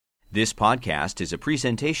This podcast is a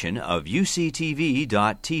presentation of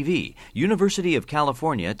UCTV.tv, University of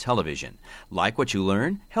California Television. Like what you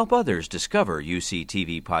learn? Help others discover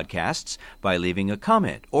UCTV podcasts by leaving a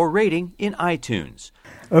comment or rating in iTunes.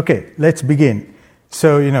 Okay, let's begin.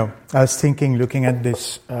 So, I was thinking, looking at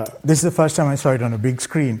this, this is the first time I saw it on a big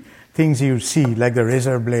screen. Things you see, like the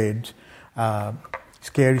razor blades,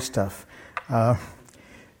 scary stuff.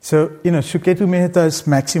 Suketu Mehta's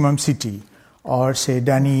Maximum City, or say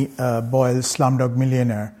Danny Boyle's Slumdog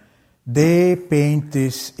Millionaire, they paint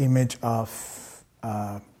this image of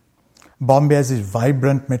Bombay as this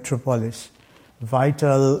vibrant metropolis,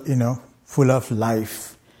 vital, full of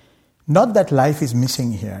life. Not that life is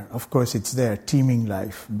missing here. Of course, it's there, teeming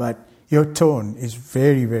life. But your tone is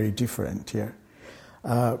very, very different here,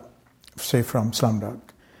 say from Slumdog.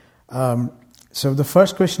 So the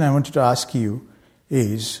first question I wanted to ask you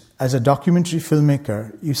is, as a documentary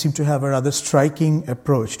filmmaker, you seem to have a rather striking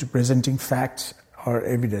approach to presenting facts or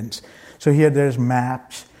evidence. So here there's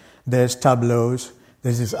maps, there's tableaus,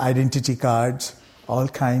 there's these identity cards, all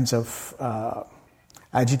kinds of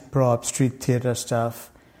agitprop, street theater stuff.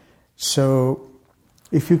 So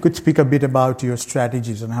if you could speak a bit about your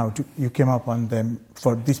strategies and how you came up on them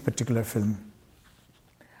for this particular film.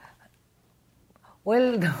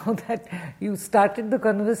 Well, now that you started the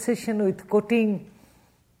conversation with quoting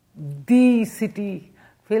the city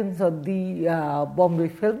films or the Bombay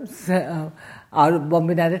films, or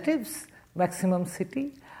Bombay narratives, Maximum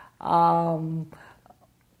City. As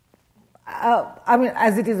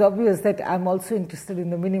it is obvious that I'm also interested in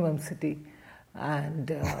the Minimum City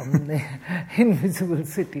and Invisible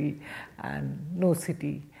City and No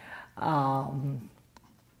City,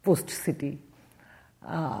 Post City.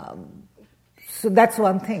 So that's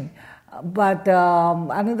one thing. But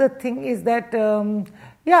another thing is that,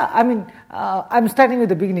 I'm starting with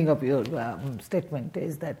the beginning of your statement,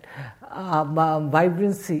 is that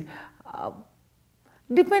vibrancy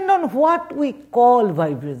depend on what we call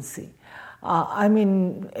vibrancy.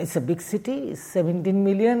 It's a big city, it's 17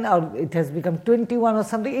 million, or it has become 21 or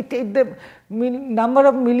something. The number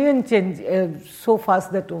of million change so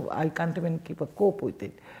fast that I can't even keep a cope with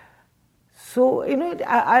it. So,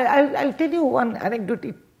 I'll tell you one anecdote.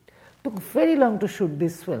 It took very long to shoot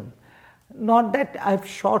this film. Not that I've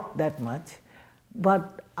shot that much,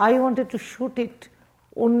 but I wanted to shoot it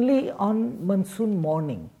only on monsoon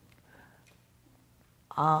morning.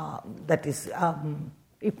 That is,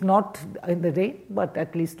 if not in the rain, but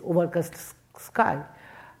at least overcast sky.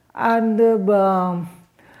 And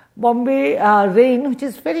Bombay rain, which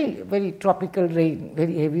is very, very tropical rain,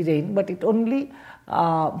 very heavy rain, but it only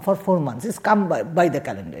for 4 months. It's come by the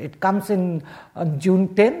calendar. It comes in on June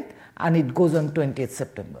 10th and it goes on 20th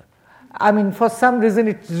September. For some reason,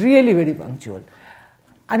 it's really very punctual.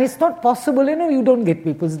 And it's not possible, you don't get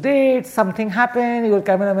people's dates, something happened, your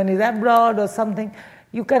cameraman is abroad or something,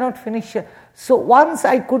 you cannot finish. So once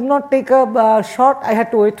I could not take a shot, I had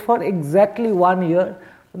to wait for exactly 1 year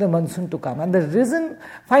for the monsoon to come. And the reason,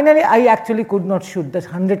 finally, I actually could not shoot that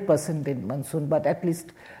 100% in monsoon, but at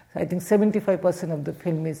least I think 75% of the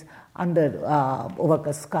film is under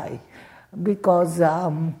overcast sky, because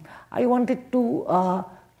I wanted to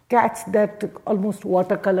catch that almost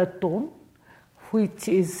watercolor tone, which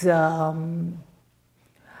is, in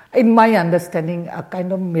my understanding, a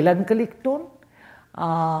kind of melancholic tone.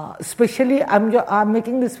 Especially, I'm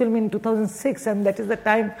making this film in 2006, and that is the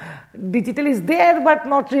time digital is there, but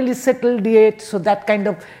not really settled yet. So that kind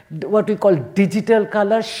of what we call digital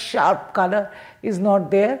color, sharp color, is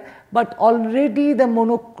not there. But already the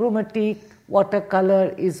monochromatic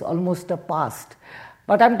watercolor is almost a past.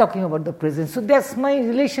 But I'm talking about the present. So that's my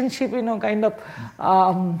relationship, kind of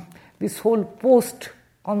this whole post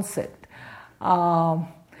concept.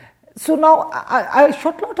 So now I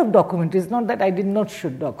shot a lot of documentaries. Not that I did not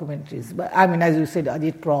shoot documentaries, but as you said,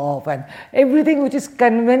 agitprop and everything which is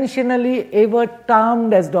conventionally ever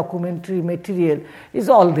termed as documentary material is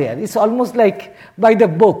all there. It's almost like by the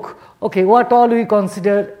book. Okay, what all we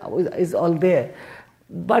consider is all there.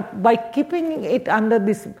 But by keeping it under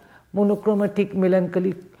this monochromatic,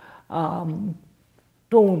 melancholic tone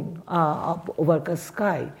of overcast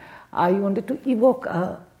sky, I wanted to evoke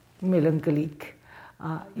a melancholic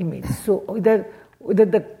image. So whether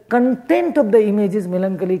the content of the image is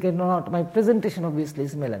melancholic or not, my presentation obviously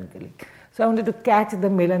is melancholic. So I wanted to catch the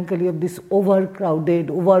melancholy of this overcrowded,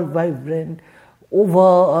 over-vibrant,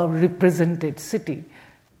 over-represented city.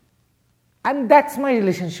 And that's my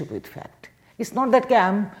relationship with fact. It's not that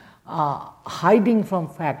I'm hiding from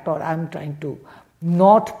fact or I'm trying to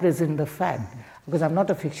not present the fact. because I'm not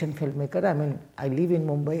a fiction filmmaker. I mean, I live in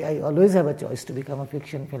Mumbai. I always have a choice to become a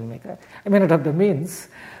fiction filmmaker. I may not have the means,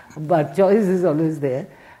 but choice is always there.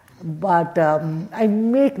 But I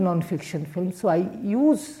make non-fiction films, so I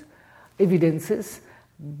use evidences,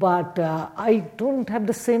 but I don't have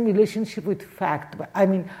the same relationship with fact. I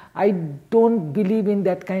mean, I don't believe in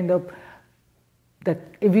that kind of, that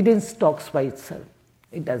evidence talks by itself.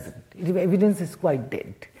 It doesn't. Evidence is quite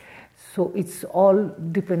dead. So it's all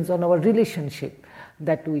depends on our relationship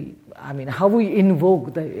that how we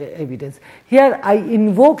invoke the evidence. Here I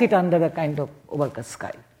invoke it under a kind of overcast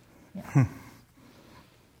sky. Yeah.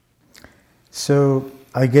 So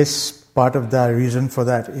I guess part of the reason for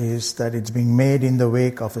that is that it's being made in the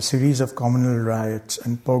wake of a series of communal riots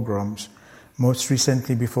and pogroms. Most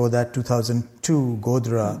recently, before that, 2002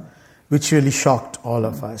 Godhra, which really shocked all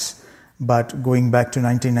of us. But going back to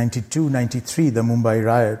 1992-93, the Mumbai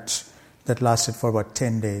riots that lasted for about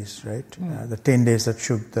 10 days, right? The 10 days that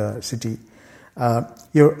shook the city.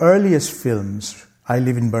 Your earliest films, I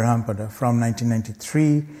Live in Berhampara, from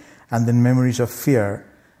 1993, and then Memories of Fear,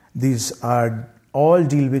 these are all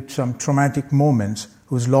deal with some traumatic moments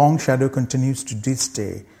whose long shadow continues to this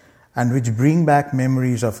day, and which bring back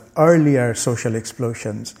memories of earlier social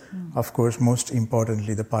explosions, of course, most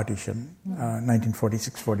importantly, the partition,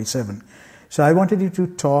 1946-47. So I wanted you to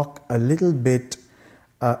talk a little bit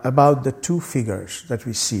about the two figures that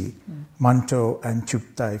we see, Manto and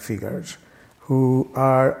Chugtai figures, who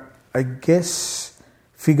are, I guess,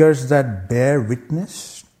 figures that bear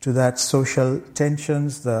witness to that social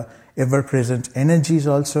tensions, the ever-present energies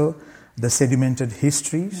also, the sedimented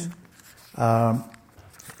histories,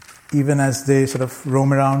 even as they sort of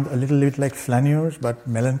roam around a little bit like flaneurs, but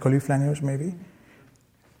melancholy flaneurs maybe?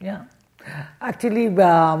 Yeah. Actually,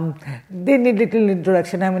 they need little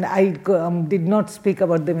introduction. I mean, I did not speak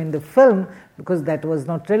about them in the film because that was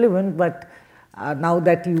not relevant, but now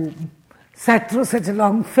that you sat through such a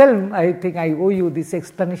long film, I think I owe you this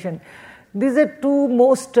explanation. These are two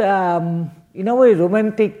most, in a way,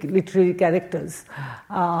 romantic literary characters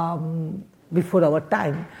before our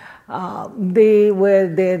time. They were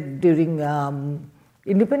there during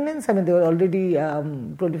independence. I mean, they were already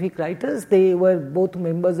prolific writers. They were both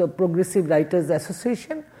members of Progressive Writers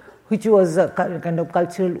Association, which was a kind of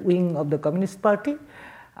cultural wing of the Communist Party.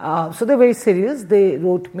 So they're very serious. They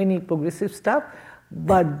wrote many progressive stuff,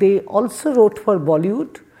 but they also wrote for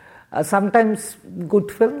Bollywood. Sometimes good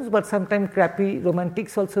films, but sometimes crappy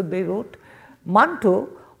romantics also they wrote. Manto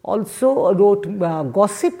also wrote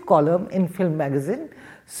gossip column in film magazine.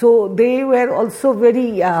 So they were also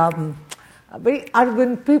very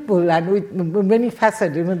urban people and with many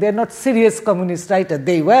facets. You know, they're not serious communist writers.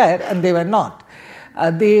 They were and they were not.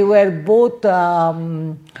 They were both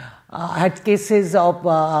had cases of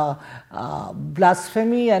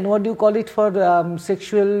blasphemy and what do you call it for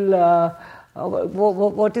sexual.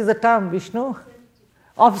 What is the term, Vishnu?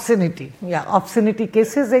 Obscenity. Yeah, obscenity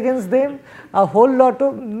cases against them, a whole lot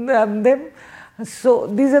of them. So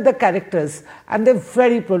these are the characters, and they're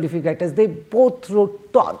very prolific writers. They both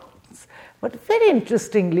wrote tons. But very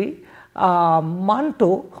interestingly,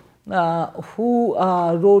 Manto, who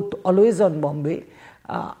wrote Always on Bombay,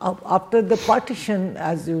 after the partition,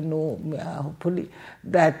 as you know, hopefully,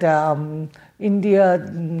 that India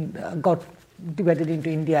got divided into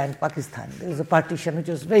India and Pakistan. There was a partition which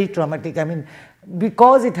was very traumatic. I mean,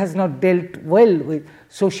 because it has not dealt well with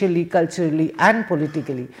socially, culturally and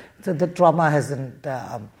politically, so the trauma hasn't,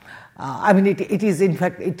 it is in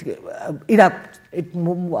fact, it erupts, it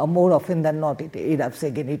more often than not, it erupts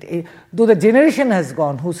again. Though the generation has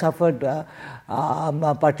gone who suffered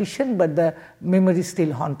partition, but the memory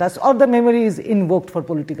still haunts us, or the memory is invoked for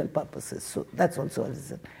political purposes. So that's also a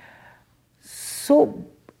reason. So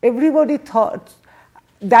everybody thought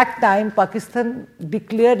that time Pakistan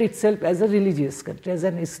declared itself as a religious country, as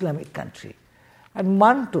an Islamic country. And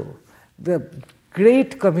Manto, the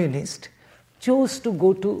great communist, chose to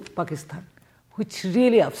go to Pakistan, which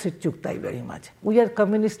really upset Chugtai very much. We are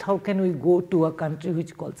communist, how can we go to a country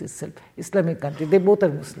which calls itself Islamic country? They both are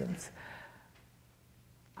Muslims.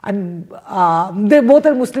 And they both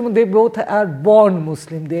are Muslim, they both are born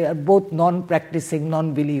Muslim, they are both non-practicing,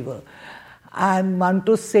 non-believer. And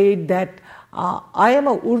Manto said that I am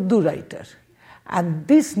a Urdu writer, and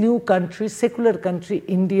this new country, secular country,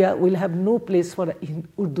 India, will have no place for an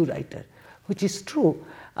Urdu writer, which is true.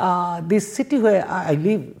 This city where I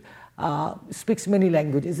live speaks many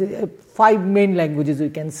languages, 5 main languages we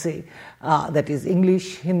can say, that is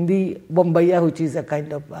English, Hindi, Bombay, which is a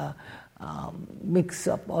kind of mix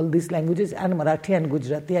of all these languages, and Marathi and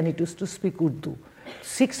Gujarati, and it used to speak Urdu.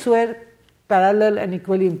 6 were parallel and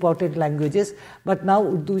equally important languages, but now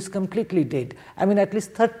Urdu is completely dead. I mean, at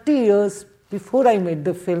least 30 years before I made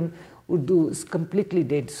the film, Urdu is completely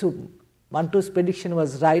dead. So Manto's prediction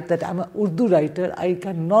was right, that I'm an Urdu writer. I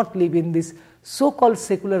cannot live in this so-called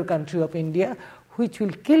secular country of India, which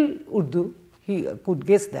will kill Urdu. He could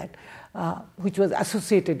guess that, which was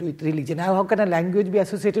associated with religion. Now, how can a language be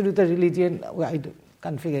associated with a religion? Well, I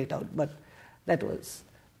can't figure it out, but that was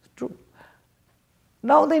true.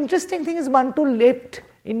 Now, the interesting thing is Manto left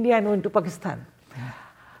India and went to Pakistan.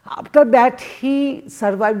 After that, he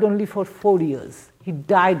survived only for 4 years. He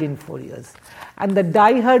died in 4 years. And the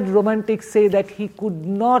die-hard romantics say that he could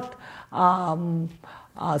not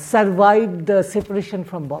survive the separation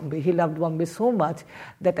from Bombay. He loved Bombay so much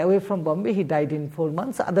that away from Bombay, he died in 4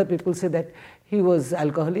 months. Other people say that he was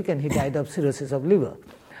alcoholic and he died of cirrhosis of liver.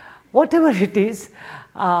 Whatever it is,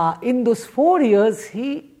 in those 4 years,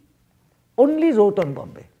 he only wrote on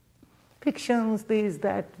Bombay. Fictions, this,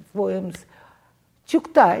 that, poems.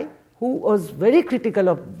 Chugtai, who was very critical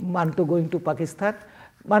of Manto going to Pakistan,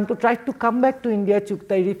 Manto tried to come back to India.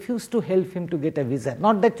 Chugtai refused to help him to get a visa.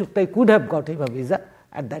 Not that Chugtai could have got him a visa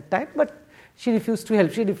at that time, but she refused to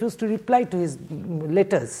help. She refused to reply to his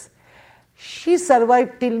letters. She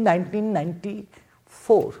survived till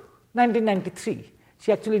 1993.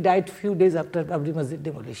 She actually died a few days after Babri Masjid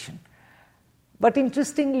demolition. But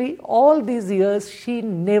interestingly, all these years, she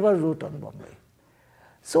never wrote on Bombay.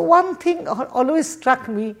 So one thing always struck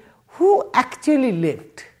me, who actually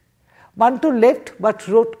left? Manto left but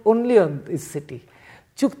wrote only on this city.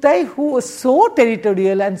 Chugtai, who was so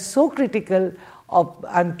territorial and so critical of,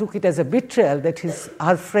 and took it as a betrayal that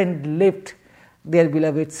her friend left their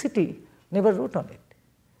beloved city, never wrote on it.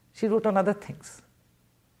 She wrote on other things.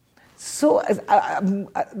 So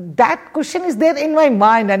that question is there in my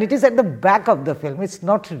mind, and it is at the back of the film. It's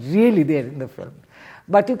not really there in the film.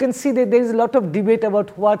 But you can see that there is a lot of debate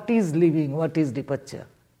about what is leaving, what is departure.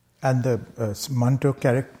 And the Manto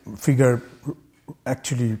figure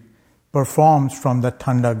actually performs from the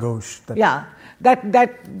Thanda Ghosh.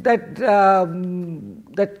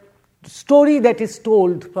 That story that is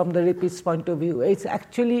told from the rapist's point of view, it's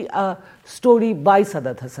actually a story by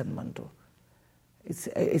Sadat Hasan Manto. It's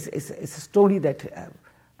a story that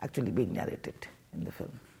actually being narrated in the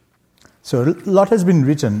film. So a lot has been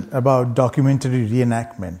written about documentary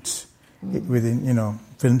reenactments within,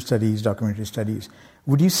 film studies, documentary studies.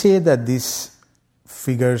 Would you say that these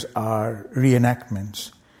figures are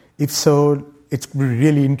reenactments? If so, it's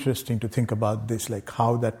really interesting to think about this, like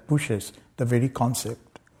how that pushes the very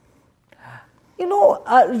concept.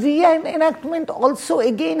 Reenactment also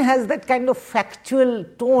again has that kind of factual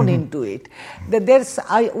tone into it.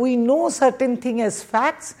 That we know certain things as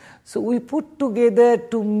facts, so we put together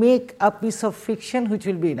to make a piece of fiction which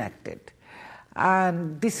will be enacted.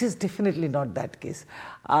 And this is definitely not that case.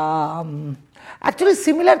 Actually,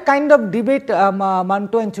 similar kind of debate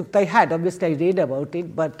Manto and Chugtai had. Obviously, I read about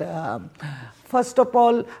it, but first of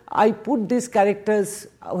all, I put these characters,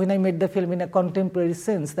 when I made the film, in a contemporary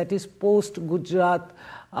sense, that is post-Gujarat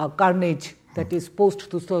carnage, that is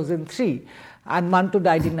post-2003. And Manto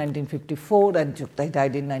died in 1954 and Chugtai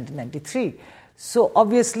died in 1993. So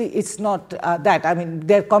obviously it's not that. I mean,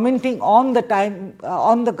 they're commenting on the time,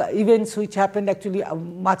 on the events which happened actually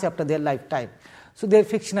much after their lifetime. So they're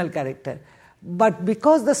fictional character. But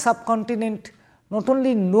because the subcontinent not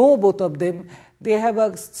only know both of them, they have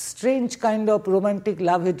a strange kind of romantic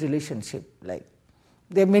love-hate relationship. Like,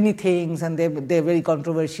 there are many things and they're very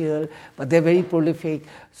controversial, but they're very prolific.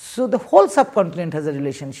 So the whole subcontinent has a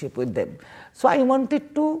relationship with them. So I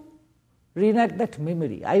wanted to reenact that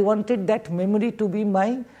memory. I wanted that memory to be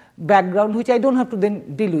my background, which I don't have to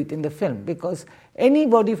then deal with in the film, because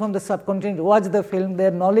anybody from the subcontinent watch the film,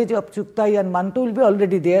 their knowledge of Chugtai and Manto will be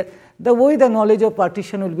already there. The way the knowledge of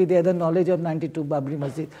partition will be there, the knowledge of 92 Babri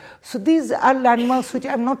Masjid. So these are landmarks which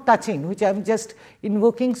I'm not touching, which I'm just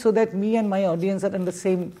invoking so that me and my audience are in the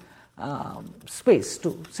same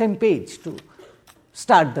same page to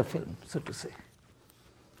start the film, so to say.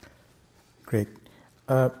 Great.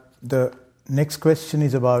 The next question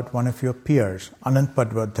is about one of your peers, Anant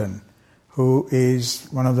Patwardhan, who is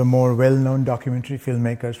one of the more well-known documentary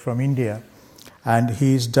filmmakers from India. And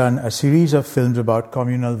he's done a series of films about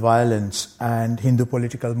communal violence and Hindu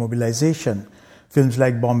political mobilization. Films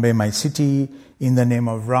like Bombay, My City, In the Name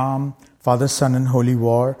of Ram, Father, Son and Holy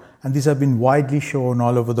War. And these have been widely shown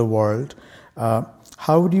all over the world.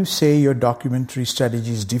 How would you say your documentary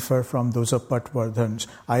strategies differ from those of Patwardhan's?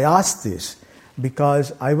 I ask this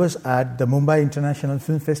because I was at the Mumbai International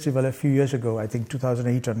Film Festival a few years ago, I think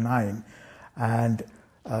 2008 or 2009, and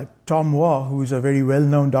Tom Waugh, who is a very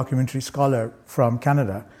well-known documentary scholar from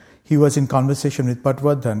Canada, he was in conversation with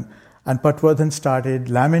Patwardhan, and Patwardhan started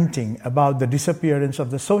lamenting about the disappearance of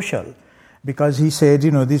the social, because he said,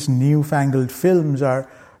 these newfangled films are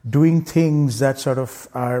doing things that sort of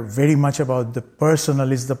are very much about the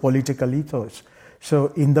personalist, the political ethos. So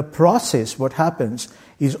in the process, what happens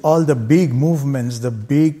is all the big movements, the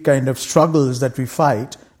big kind of struggles that we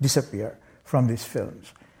fight disappear from these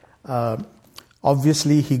films.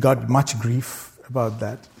 Obviously, he got much grief about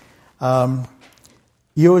that.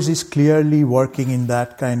 Yours is clearly working in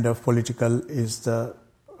that kind of the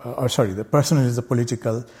personal is the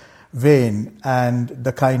political vein, and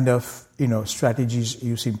the kind of strategies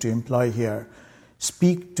you seem to employ here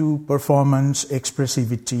speak to performance,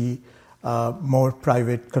 expressivity, more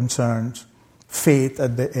private concerns, faith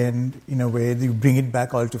at the end, in a way you bring it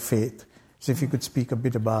back all to faith. So if you could speak a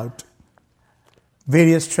bit about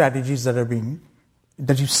various strategies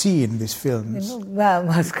that you see in these films.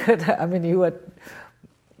 Bhaskar,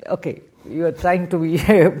 you are trying to be,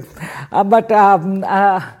 but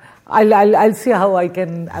I'll see how I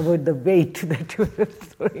can avoid the weight that you are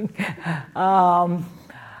throwing.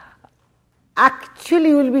 Actually,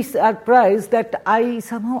 you will be surprised that I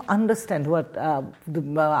somehow understand what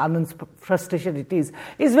Anand's frustration it is.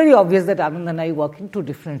 It's very obvious that Anand and I work in two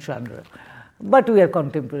different genres, but we are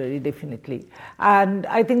contemporary, definitely. And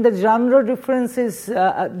I think the genre difference is,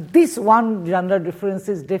 this one genre difference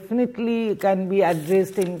is definitely can be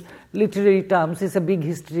addressed in literary terms. It's a big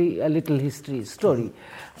history, a little history story.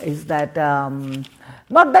 Is that,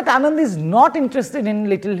 not that Anand is not interested in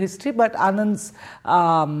little history, but Anand's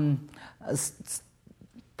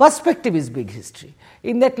perspective is big history.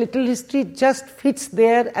 In that little history just fits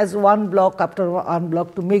there as one block after one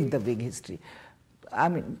block to make the big history.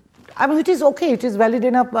 It is okay, it is valid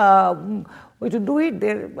enough way to do it.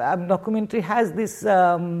 Documentary has this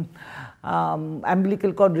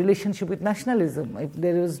umbilical cord relationship with nationalism. If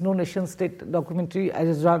there was no nation-state documentary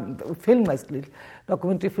as a film,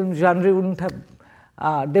 documentary film genre wouldn't have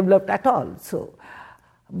developed at all. So,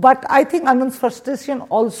 but I think Anand's frustration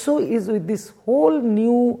also is with this whole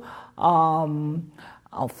new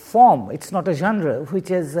form. It's not a genre which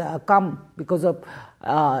has come because of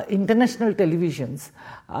international televisions.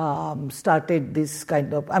 Started this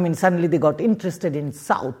kind of. Suddenly they got interested in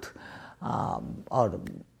South or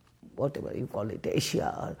whatever you call it,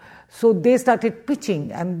 Asia. So they started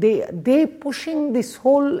pitching, and they pushing this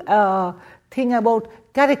whole thing about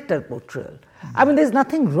character portrayal. There's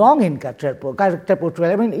nothing wrong in character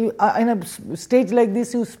portrayal. In a stage like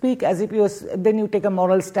this, you speak as if then you take a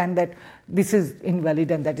moral stand that this is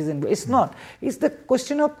invalid and that is invalid. It's not. It's the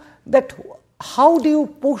question of that. How do you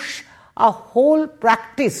push a whole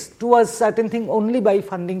practice towards certain thing only by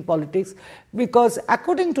funding politics? Because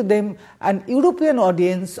according to them, an European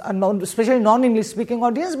audience, especially non-English speaking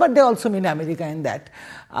audience, but they also mean America in that,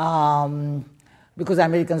 because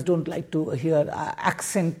Americans don't like to hear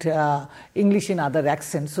accent, English in other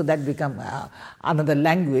accents, so that become another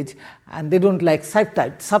language, and they don't like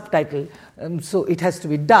subtitle, so it has to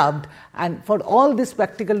be dubbed, and for all this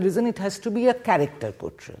practical reason, it has to be a character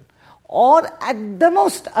portrayal, or at the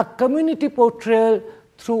most a community portrayal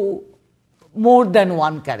through more than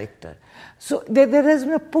one character. So there has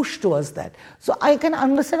been a push towards that. So I can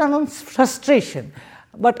understand Anand's frustration,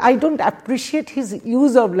 but I don't appreciate his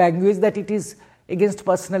use of language that it is against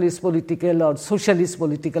personal is political or social is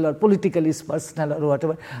political or political is personal or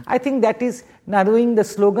whatever. I think that is narrowing the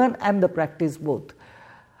slogan and the practice both.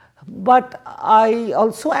 But I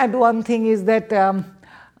also add one thing is that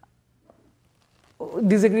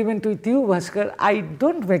disagreement with you, Bhaskar, I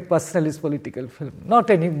don't make personalist political film,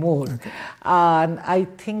 not anymore. Okay. And I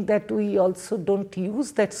think that we also don't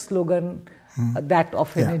use that slogan that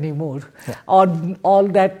often anymore, or all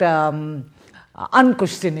that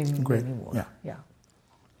unquestioning anymore. Yeah.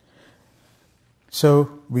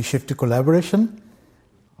 So we shift to collaboration.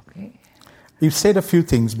 Okay. You've said a few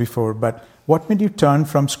things before, but what made you turn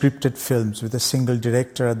from scripted films with a single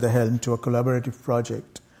director at the helm to a collaborative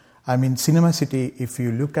project? Cinema City, if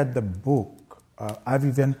you look at the book, I've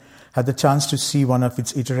even had the chance to see one of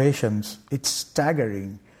its iterations. It's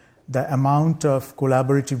staggering, the amount of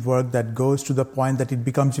collaborative work that goes to the point that it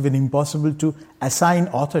becomes even impossible to assign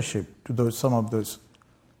authorship to some of those.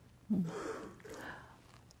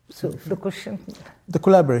 So the question? The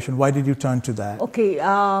collaboration, why did you turn to that? Okay,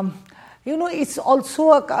 it's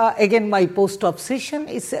also, again, my post-obsession.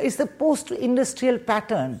 It's the post-industrial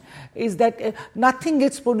pattern, is that nothing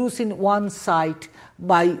gets produced in one site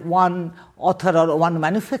by one author or one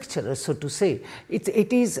manufacturer, so to say.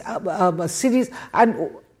 It is a series,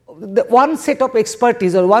 and the one set of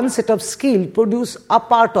expertise or one set of skill produce a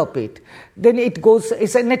part of it. Then it goes,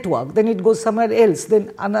 it's a network, then it goes somewhere else,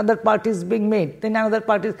 then another part is being made, then another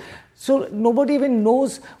part is... So nobody even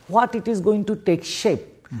knows what it is going to take shape.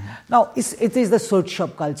 Now, it is the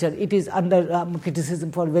sweatshop culture. It is under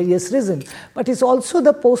criticism for various reasons. But it's also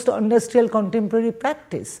the post-industrial contemporary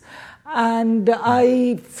practice. And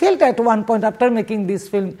I felt at one point after making this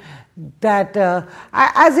film that,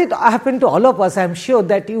 as it happened to all of us, I'm sure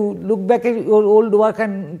that you look back at your old work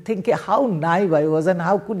and think how naive I was and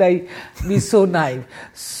how could I be so naive.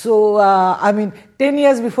 So, 10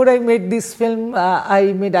 years before I made this film,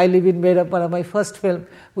 I made I Live in Berapara, my first film,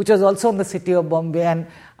 which was also in the city of Bombay, and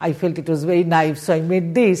I felt it was very naive, so I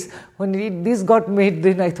made this. When this got made,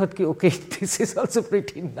 then I thought, okay, this is also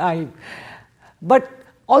pretty naive. But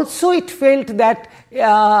also it felt that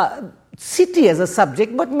city as a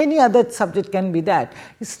subject, but many other subjects can be that,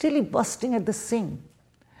 is really bursting at the seam.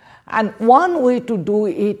 And one way to do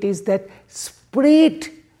it is that spread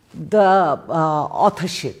the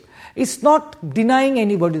authorship. It's not denying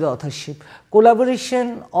anybody the authorship.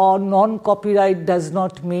 Collaboration or non-copyright does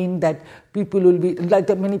not mean that people will be, like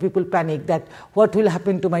many people panic that what will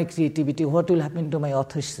happen to my creativity, what will happen to my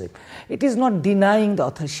authorship. It is not denying the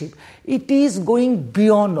authorship. It is going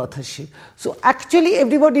beyond authorship. So actually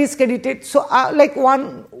everybody is credited. So like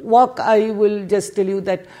one work, I will just tell you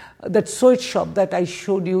that sweatshop that I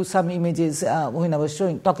showed you some images when I was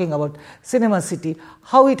talking about Cinema City,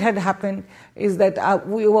 how it had happened is that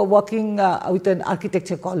we were working with an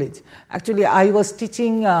architecture college. Actually, I was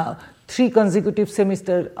teaching 3 consecutive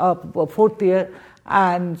semesters of 4th year,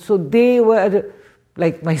 and so they were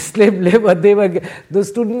like my slave labor. Those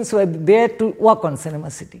students were there to work on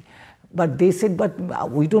Cinema City. But they said, but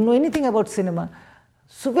we don't know anything about cinema.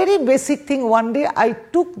 So very basic thing, one day I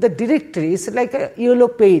took the directory, it's like a yellow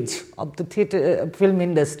page of the theatre film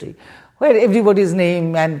industry, where everybody's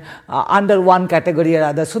name and under one category or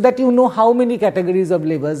other, so that you know how many categories of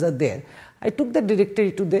labors are there. I took the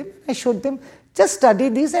directory to them, I showed them, just study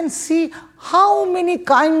this and see how many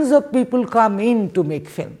kinds of people come in to make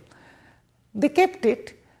film. They kept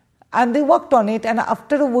it and they worked on it, and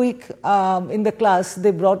after a week in the class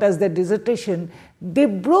they brought us their dissertation. They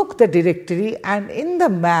broke the directory, and in the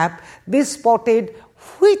map they spotted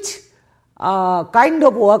which kind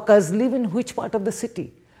of workers live in which part of the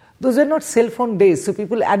city. Those were not cell phone days, so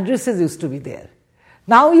people addresses used to be there.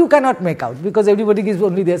 Now you cannot make out because everybody gives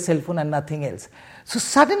only their cell phone and nothing else. So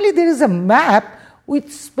suddenly there is a map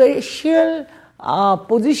with special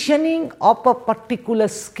positioning of a particular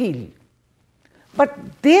skill.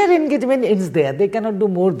 But their engagement ends there, they cannot do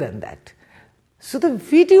more than that. So the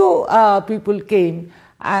video people came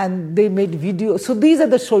and they made video. So these are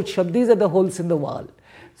the sweatshop, these are the holes in the wall.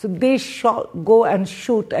 So they go and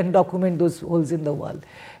shoot and document those holes in the wall.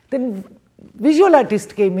 Then visual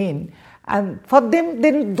artists came in, and for them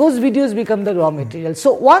then those videos become the raw material.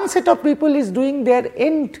 So one set of people is doing their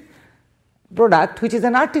end product, which is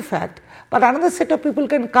an artifact, but another set of people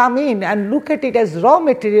can come in and look at it as raw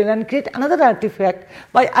material and create another artifact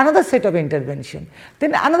by another set of intervention.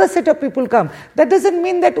 Then another set of people come. That doesn't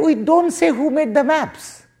mean that we don't say who made the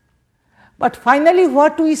maps. But finally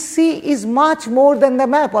what we see is much more than the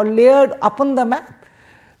map or layered upon the map.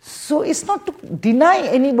 So it's not to deny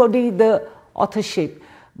anybody the authorship,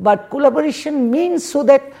 but collaboration means so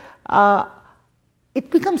that it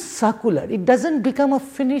becomes circular. It doesn't become a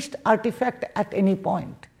finished artifact at any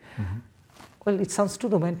point. Mm-hmm. Well, it sounds too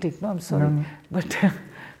romantic. No, I'm sorry. No. But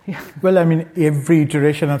yeah. Well, I mean, every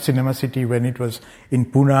iteration of Cinema City, when it was in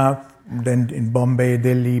Pune, then in Bombay,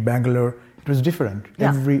 Delhi, Bangalore, it was different. Yeah.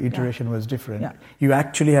 Every iteration was different. Yeah. You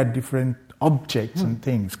actually had different objects and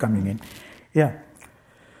things coming in. Yeah.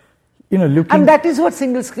 You know, and that is what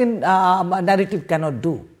single screen narrative cannot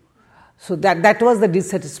do. So that was the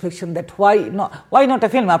dissatisfaction, that why not a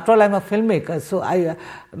film? After all, I'm a filmmaker, so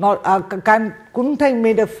couldn't I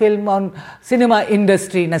made a film on cinema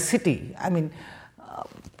industry in a city? I mean,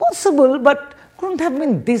 possible, but couldn't have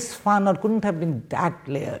been this fun or couldn't have been that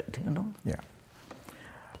layered, you know? Yeah.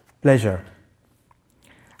 Pleasure.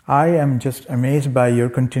 I am just amazed by your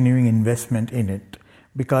continuing investment in it,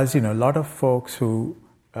 because, you know, a lot of folks who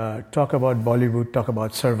talk about Bollywood, talk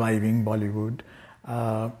about surviving Bollywood,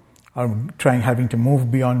 are having to move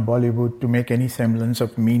beyond Bollywood to make any semblance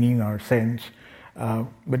of meaning or sense.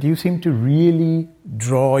 But you seem to really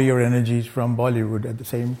draw your energies from Bollywood at the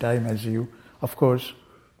same time as you, of course,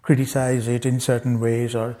 criticize it in certain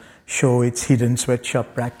ways or show its hidden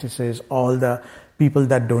sweatshop practices, all the people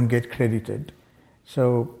that don't get credited.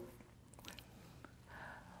 So,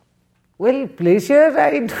 Well, pleasure,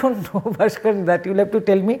 I don't know, Bhaskar, that you'll have to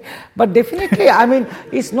tell me. But definitely,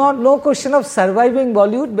 it's no question of surviving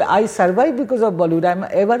Bollywood. I survive because of Bollywood. I'm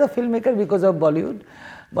ever a filmmaker because of Bollywood.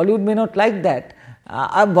 Bollywood may not like that.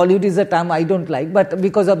 Bollywood is a term I don't like, but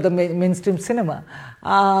because of the mainstream cinema.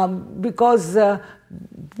 Because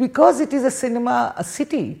it is a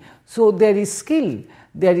city, so there is skill,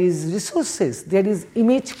 there is resources, there is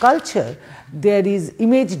image culture, there is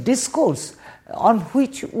image discourse, on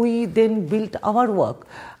which we then built our work.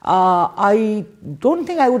 I don't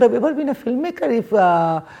think I would have ever been a filmmaker if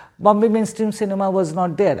Bombay mainstream cinema was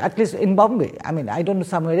not there, at least in Bombay. I don't know,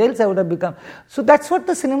 somewhere else I would have become. So that's what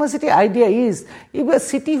the cinema city idea is. If a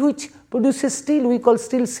city which produces steel, we call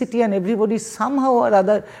steel city, and everybody somehow or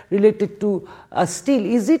other related to steel.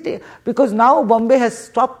 Is it? Because now Bombay has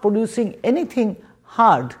stopped producing anything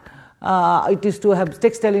hard. It is to have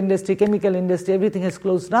textile industry, chemical industry, everything has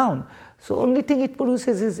closed down. So only thing it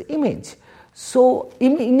produces is image. So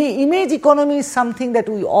image economy is something that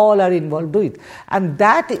we all are involved with, and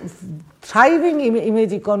that thriving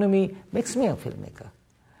image economy makes me a filmmaker.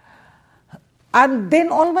 And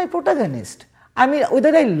then all my protagonists.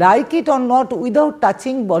 Whether I like it or not, without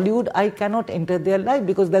touching Bollywood, I cannot enter their life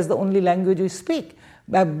because that's the only language we speak.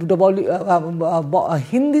 Hindi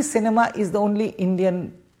cinema is the only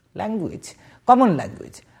Indian language, common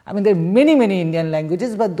language. There are many, many Indian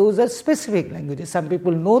languages, but those are specific languages. Some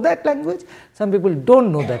people know that language, some people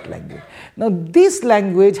don't know that language. Now, this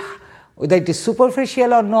language, whether it is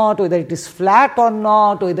superficial or not, whether it is flat or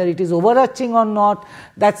not, whether it is overarching or not,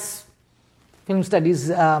 that's film studies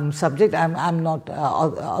subject. I'm not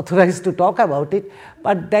authorized to talk about it,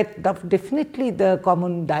 but that's definitely the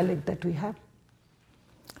common dialect that we have.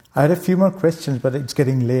 I had a few more questions, but it's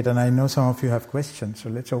getting late, and I know some of you have questions, so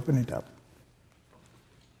let's open it up.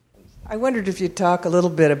 I wondered if you'd talk a little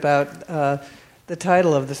bit about the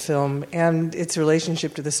title of the film and its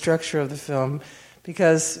relationship to the structure of the film,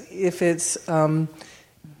 because if it's, 7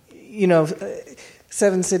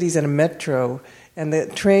 cities and a metro, and the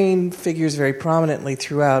train figures very prominently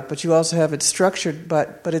throughout, but you also have it structured,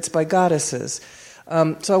 but it's by goddesses.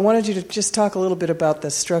 So I wanted you to just talk a little bit about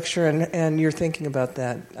the structure and your thinking about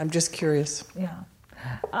that. I'm just curious. Yeah.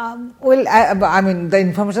 The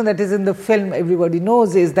information that is in the film, everybody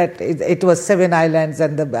knows, is that it was 7 islands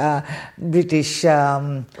and the British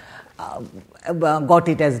got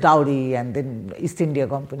it as dowry, and then East India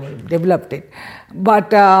Company developed it. But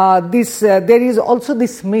there is also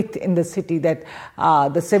this myth in the city that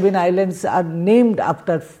the 7 islands are named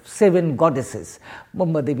after 7 goddesses.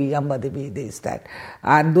 Mumbai Devi, Amba Devi, this, that.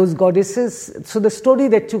 And those goddesses, so the story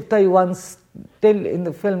that Chuktai once tell in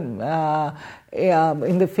the film,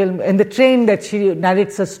 in the train, that she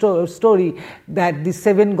narrates a story that the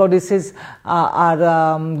 7 goddesses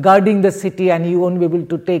are guarding the city, and you won't be able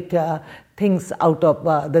to take things out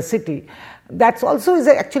of the city. That's also is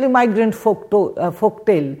actually migrant folk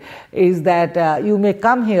tale, is that you may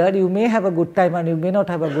come here, you may have a good time and you may not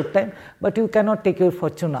have a good time, but you cannot take your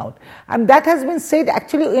fortune out. And that has been said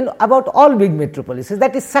actually about all big metropolises,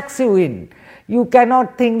 that is sucks you in. You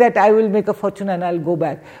cannot think that I will make a fortune and I'll go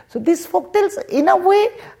back. So these folk tales, in a way,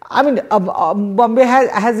 Bombay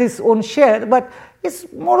has its own share, but it's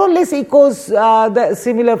more or less echoes the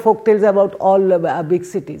similar folk tales about all big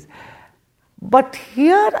cities. But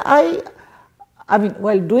here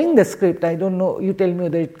while doing the script, I don't know, you tell me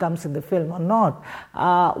whether it comes in the film or not.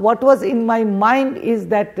 What was in my mind is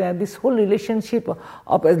that this whole relationship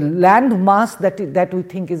of a land mass that we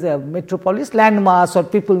think is a metropolis, land mass or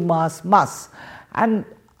people mass, and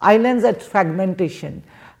islands at fragmentation.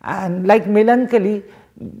 And like melancholy,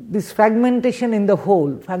 this fragmentation in the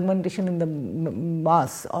whole, fragmentation in the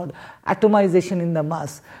mass, or atomization in the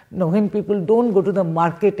mass. When people don't go to the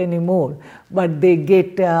market anymore, but they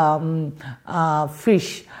get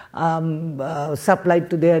fish supplied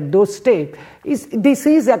to their doorstep, this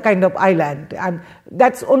is a kind of island, and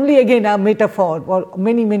that's only again a metaphor for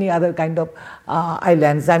many, many other kind of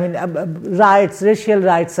islands. Riots, racial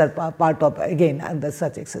riots are part of, again, under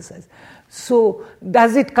such exercise. So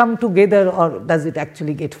does it come together, or does it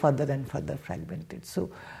actually get further and further fragmented? So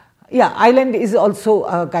yeah, island is also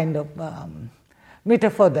a kind of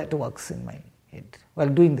metaphor that works in my head while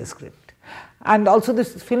doing the script. And also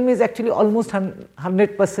this film is actually almost 100%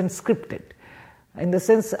 scripted. In the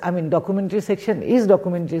sense, documentary section is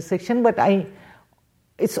documentary section, but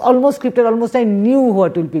it's almost scripted, almost I knew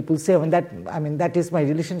what will people say, and that is my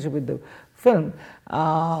relationship with the film.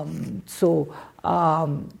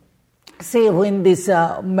 Say when this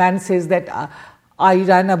man says that I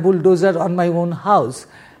ran a bulldozer on my own house.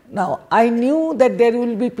 Now, I knew that there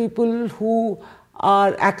will be people who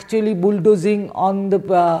are actually bulldozing on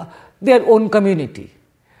the their own community.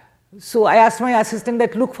 So I asked my assistant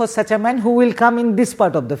that look for such a man who will come in this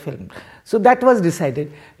part of the film. So that was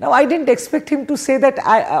decided. Now I didn't expect him to say that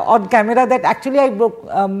on camera that actually I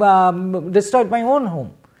destroyed my own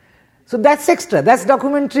home. So that's extra, that's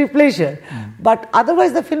documentary pleasure. But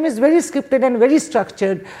otherwise the film is very scripted and very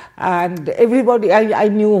structured, and everybody, I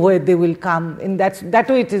knew where they will come. In that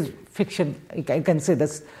way it is fiction, I can say the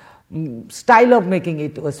style of making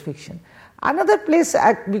it was fiction. Another place,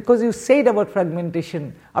 because you said about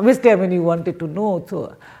fragmentation, obviously you wanted to know,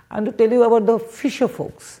 so I want to tell you about the fisher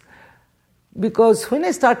folks. Because when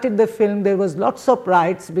I started the film, there was lots of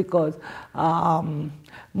riots because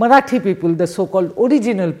Marathi people, the so-called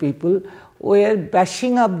original people, were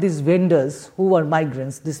bashing up these vendors who were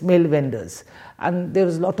migrants, these male vendors, and there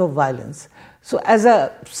was a lot of violence. So as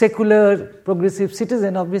a secular, progressive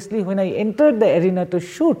citizen, obviously when I entered the arena to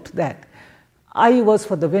shoot that, I was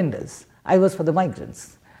for the vendors. I was for the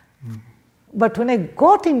migrants. But when I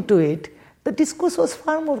got into it, the discourse was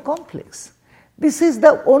far more complex. This is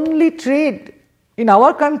the only trade in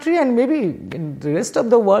our country and maybe in the rest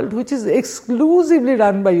of the world which is exclusively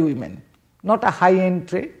run by women. Not a high-end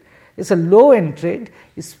trade. It's a low-end trade.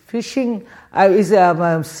 It's fishing,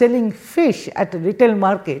 selling fish at a retail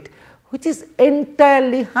market which is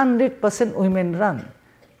entirely 100% women run.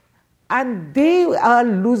 And they are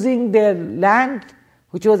losing their land,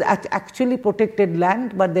 which was actually protected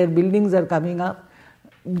land, but their buildings are coming up.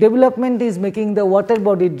 Development is making the water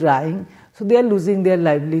body drying, so they are losing their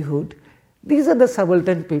livelihood. These are the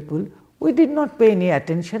subaltern people. We did not pay any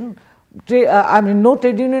attention. No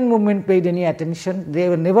trade union movement paid any attention. They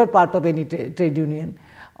were never part of any trade union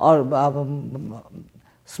or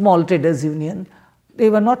small traders union. They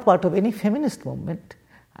were not part of any feminist movement.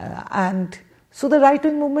 And so the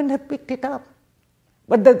right-wing movement have picked it up.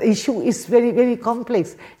 But the issue is very, very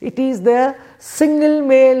complex. It is the single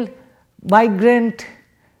male migrant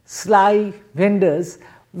sly vendors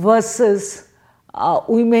versus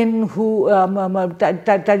women who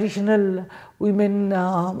traditional women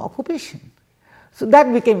occupation. So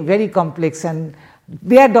that became very complex, and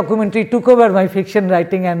their documentary took over my fiction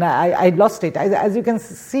writing, and I lost it. As you can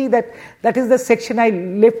see, that is the section I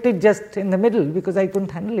left it just in the middle because I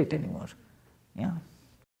couldn't handle it anymore. Yeah.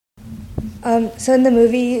 So in the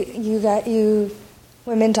movie, you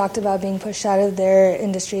women talked about being pushed out of their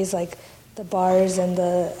industries, like the bars and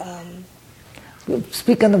the.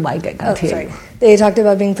 Speak on the mic. I can't hear you. They talked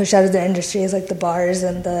about being pushed out of their industries, like the bars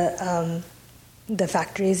and the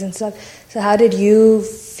factories and stuff. So how did you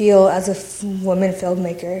feel as a woman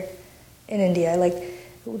filmmaker in India? Like,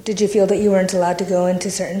 did you feel that you weren't allowed to go into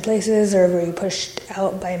certain places, or were you pushed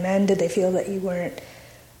out by men? Did they feel that you weren't?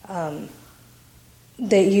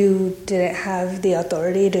 That you didn't have the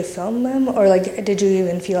authority to film them? Or like, did you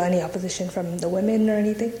even feel any opposition from the women or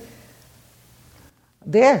anything?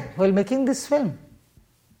 There, while making this film.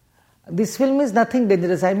 This film is nothing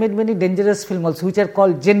dangerous. I made many dangerous films also, which are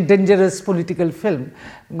called dangerous political film.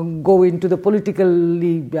 Go into the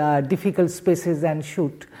politically difficult spaces and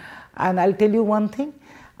shoot. And I'll tell you one thing,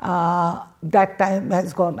 that time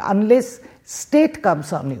has gone. Unless state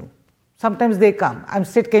comes on you, sometimes they come. And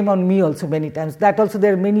state came on me also many times. That also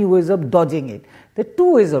there are many ways of dodging it. There are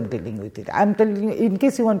two ways of dealing with it. I'm telling you, in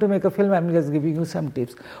case you want to make a film, I'm just giving you some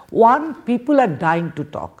tips. One, people are dying to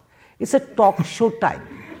talk. It's a talk show time.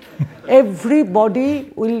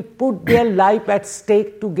 Everybody will put their life at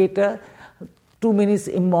stake to get a 2 minutes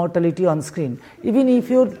immortality on screen. Even if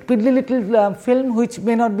you piddly little film which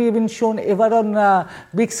may not be even shown ever on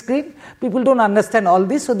big screen, people don't understand all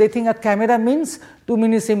this, so they think a camera means 2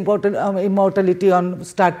 minutes immortality on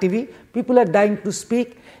Star TV. People are dying to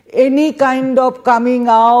speak. Any kind of coming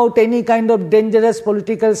out, any kind of dangerous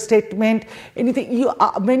political statement, anything.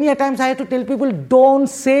 Many a times I have to tell people, don't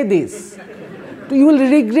say this. You will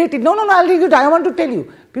regret it. No, I'll regret it. I want to tell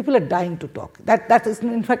you. People are dying to talk. That is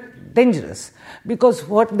in fact dangerous, because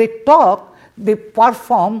what they talk, they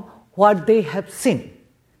perform what they have seen.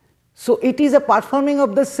 So it is a performing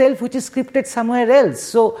of the self which is scripted somewhere else.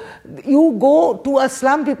 So you go to a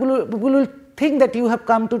slum, people will think that you have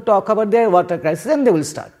come to talk about their water crisis, and they will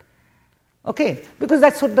start. Okay, because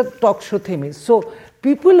that's what the talk show theme is. So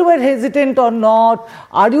people were hesitant or not,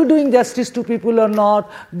 are you doing justice to people or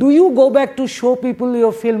not, do you go back to show people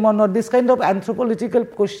your film or not, this kind of anthropological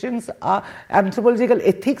questions, anthropological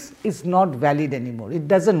ethics is not valid anymore. It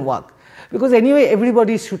doesn't work. Because anyway,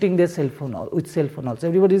 everybody is shooting their cell phone with cell phone also.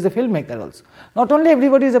 Everybody is a filmmaker also. Not only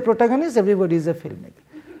everybody is a protagonist, everybody is a filmmaker.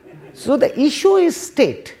 So the issue is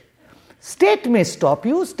state. State may stop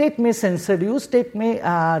you, state may censor you, state may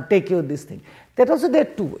take you this thing. That also there are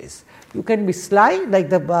two ways. You can be sly, like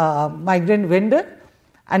the migrant vendor,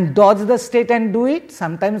 and dodge the state and do it.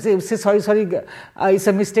 Sometimes they say, sorry, it's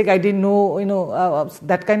a mistake, I didn't know,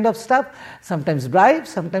 that kind of stuff. Sometimes bribe,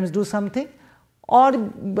 sometimes do something. Or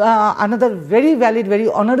another very valid, very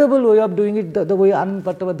honorable way of doing it, the way Anand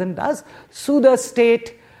Pattabardhan does, sue the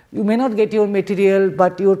state. You may not get your material,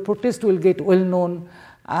 but your protest will get well known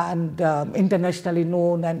and internationally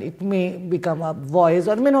known, and it may become a voice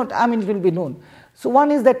or may not, it will be known. So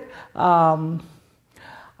one is that,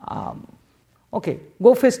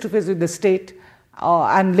 go face to face with the state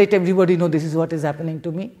and let everybody know this is what is happening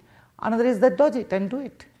to me. Another is that dodge it and do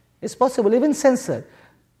it. It's possible, even censor.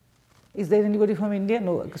 Is there anybody from India?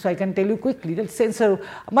 No. So I can tell you quickly that censor,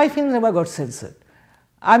 my films never got censored.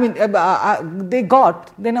 They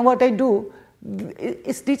got, then what I do,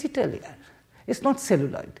 it's digital. It's not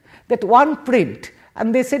celluloid. That one print,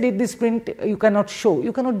 and they said this print you cannot show,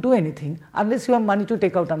 you cannot do anything unless you have money to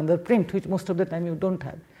take out another print, which most of the time you don't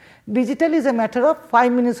have. Digital is a matter of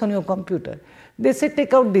 5 minutes on your computer. They say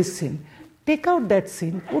take out this scene. Take out that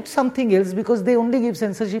scene, put something else, because they only give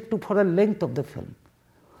censorship for the length of the film.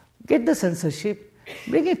 Get the censorship,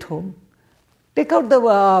 bring it home, take out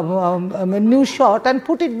the new shot and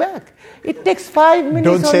put it back. It takes 5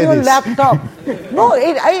 minutes on your laptop. No,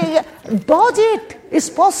 dodge it. It's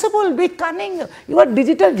possible. Be cunning. You are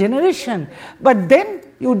digital generation. But then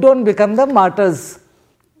you don't become the martyr's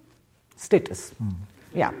status.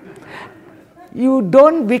 Yeah. You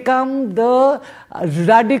don't become the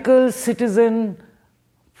radical citizen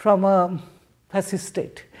from a fascist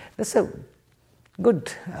state. That's a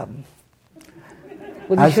good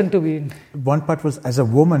position to be in. One part was, as a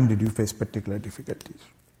woman, did you face particular difficulties?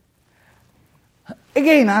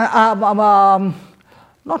 Again, not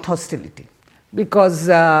hostility, because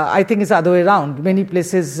I think it's the other way around. Many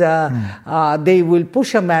places they will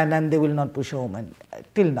push a man and they will not push a woman,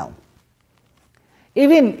 till now.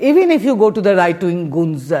 Even if you go to the right-wing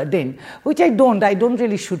goons den, which I don't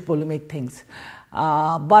really shoot polemic things.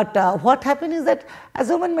 But what happens is that as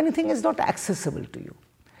a woman, many things is not accessible to you.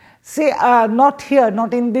 Say, not here,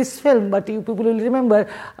 not in this film, but you people will remember,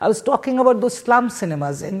 I was talking about those slum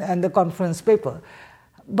cinemas in the conference paper.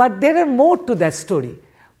 But there are more to that story.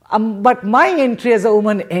 But my entry as a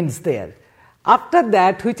woman ends there. After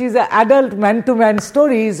that, which is adult man-to-man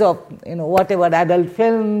stories of, whatever adult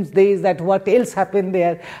films, that what else happened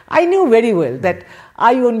there, I knew very well that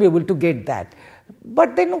I won't be able to get that.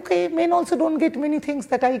 But then, men also don't get many things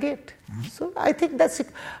that I get. So I think that's it.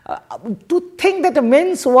 To think that a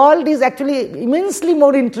men's world is actually immensely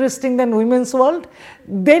more interesting than women's world,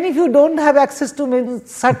 then if you don't have access to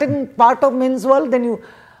certain part of men's world,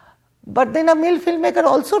 but then a male filmmaker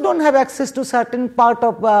also don't have access to certain part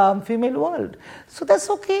of female world. So that's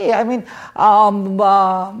okay. There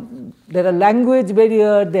are language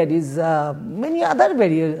barrier, there is many other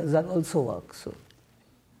barriers that also work. So.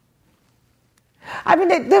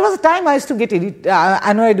 There was a time I used to get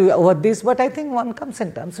annoyed over this, but I think one comes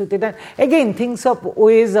in terms with it. And again, thinks of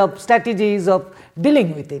ways of strategies of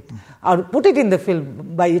dealing with it, or put it in the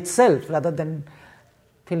film by itself rather than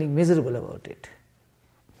feeling miserable about it.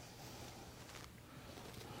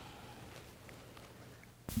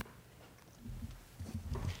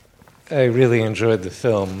 I really enjoyed the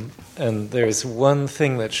film, and there's one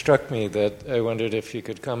thing that struck me that I wondered if you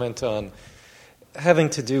could comment on, having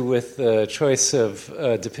to do with the choice of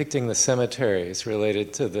depicting the cemeteries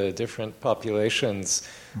related to the different populations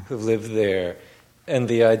who live there, and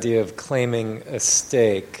the idea of claiming a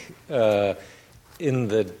stake in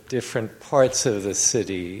the different parts of the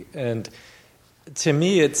city. And to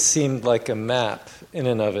me, it seemed like a map in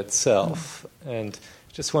and of itself, and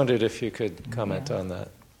just wondered if you could comment on that.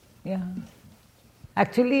 Yeah.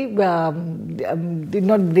 Actually, did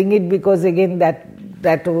not bring it because, again,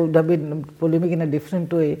 that would have been polemic in a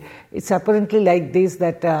different way. It's apparently like this,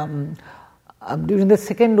 that during the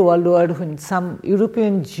Second World War, when some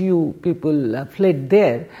European Jew people fled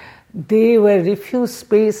there, they were refused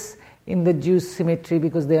space in the Jewish cemetery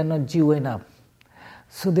because they are not Jew enough.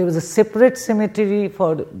 So there was a separate cemetery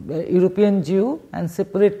for European Jew and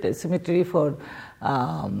separate cemetery for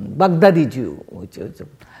Baghdadi Jew, which was a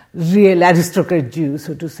real aristocrat Jew,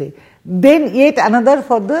 so to say. Then yet another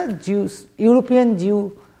for the Jews, European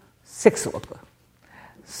Jew sex worker.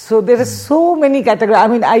 So there are so many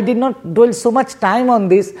categories. I did not dwell so much time on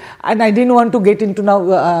this, and I didn't want to get into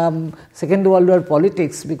now Second World War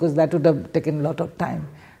politics because that would have taken a lot of time.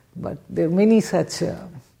 But there are many such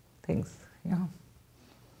things. Yeah.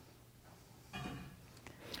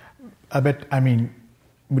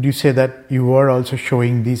 Would you say that you were also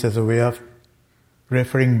showing these as a way of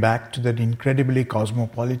referring back to the incredibly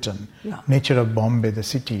cosmopolitan nature of Bombay, the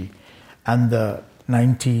city, and the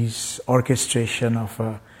 90s orchestration of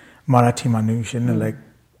Marathi Manush, like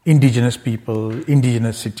indigenous people,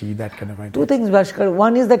 indigenous city, that kind of idea. Two things, Bhaskar.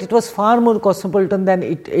 One is that it was far more cosmopolitan than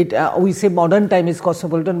we say modern time is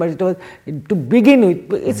cosmopolitan, but it was, to begin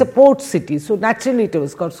with, it's a port city, so naturally it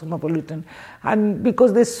was cosmopolitan. And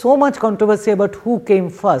because there's so much controversy about who came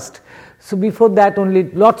first, so before that only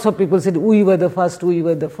lots of people said, we were the first, we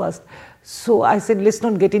were the first. So I said, let's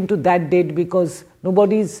not get into that date because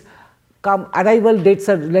nobody's arrival dates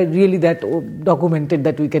are really that documented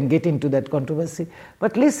that we can get into that controversy.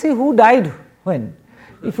 But let's say who died when.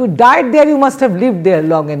 If you died there, you must have lived there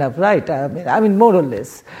long enough, right? I mean more or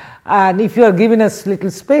less. And if you are given a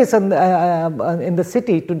little space in the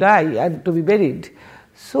city to die and to be buried,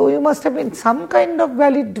 so you must have been some kind of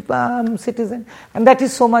valid citizen. And that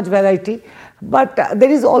is so much variety. But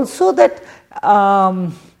there is also that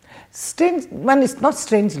strange, it's not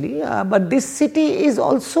strangely, but this city is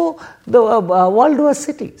also the World War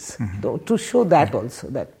cities, to show that also.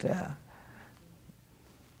 That.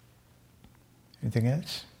 Anything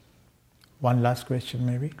else? One last question,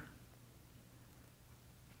 maybe.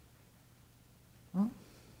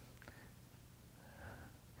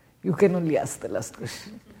 You can only ask the last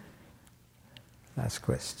question. Last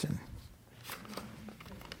question.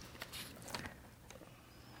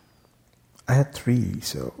 I had three,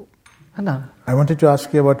 so No. I wanted to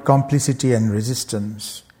ask you about complicity and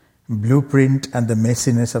resistance, blueprint and the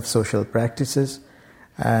messiness of social practices,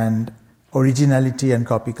 and originality and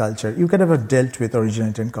copy culture. You kind of have dealt with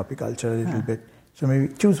originality and copy culture a little bit, so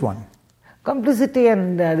maybe choose one. Complicity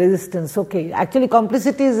and resistance. Okay, actually,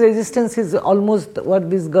 complicity is resistance is almost what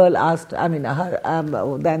this girl asked. I mean, her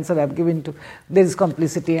the answer I've given to. There is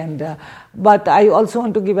complicity, and but I also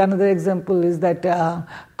want to give another example. Is that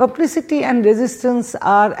complicity and resistance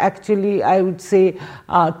are actually, I would say,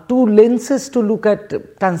 two lenses to look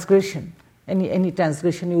at transgression. Any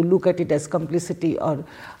transgression, you look at it as complicity or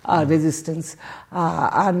resistance,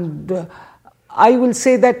 and I will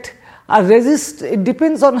say that. It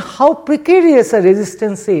depends on how precarious a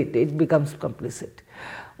resistance is, it becomes complicit.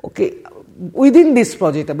 Okay, within this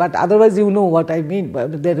project, but otherwise you know what I mean.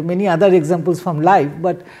 But there are many other examples from life,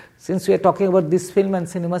 but since we are talking about this film and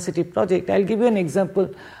Cinema City project, I'll give you an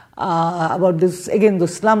example about this, again,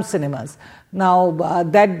 those slum cinemas. Now,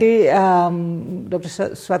 that day, Dr.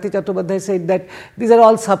 Swati Chattopadhyay said that these are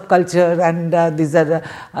all subculture and these are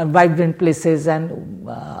vibrant places, and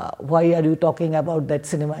why are you talking about that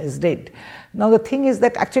cinema is dead? Now, the thing is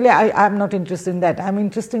that actually I am not interested in that. I am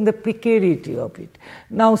interested in the precarity of it.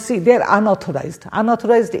 Now, see, they are unauthorized.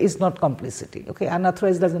 Unauthorized is not complicity. Okay,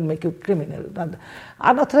 unauthorized doesn't make you criminal.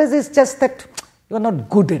 Unauthorized is just that you are not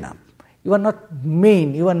good enough. You are not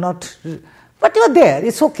mean. You are not... But you are there,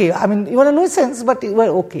 it's okay. I mean, you are a nuisance, but you are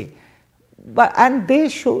okay. And they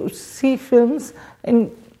see films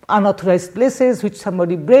in unauthorized places which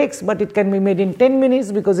somebody breaks, but it can be made in 10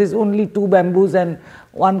 minutes because it's only 2 bamboos and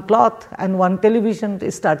 1 cloth and 1 television,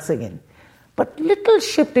 it starts again. But little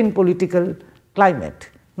shift in political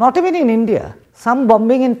climate, not even in India, some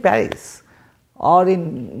bombing in Paris or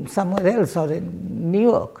in somewhere else or in New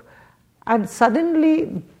York. And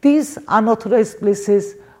suddenly these unauthorized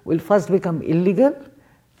places will first become illegal,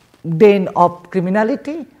 then of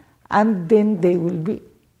criminality, and then they will be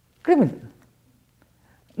criminal.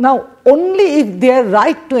 Now, only if their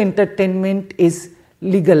right to entertainment is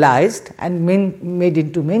legalized and made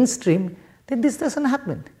into mainstream, then this doesn't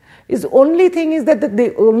happen. The only thing is that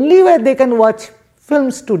the only way they can watch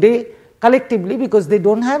films today collectively, because they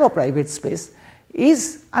don't have a private space,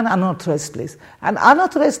 is an unauthorized place. An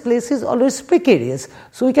unauthorized place is always precarious.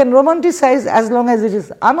 So we can romanticize as long as it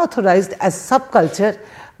is unauthorized as subculture,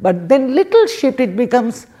 but then little shift it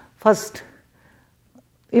becomes first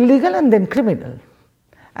illegal and then criminal.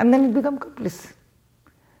 And then it becomes complicit.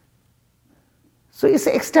 So it's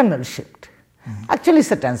an external shift. Actually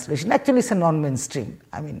it's a translation. Actually it's a non-mainstream.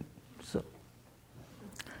 I mean, so.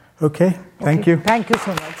 Okay, thank you. Thank you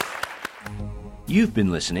so much. You've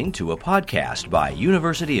been listening to a podcast by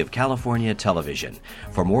University of California Television.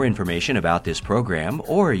 For more information about this program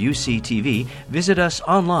or UCTV, visit us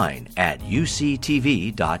online at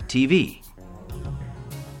uctv.tv.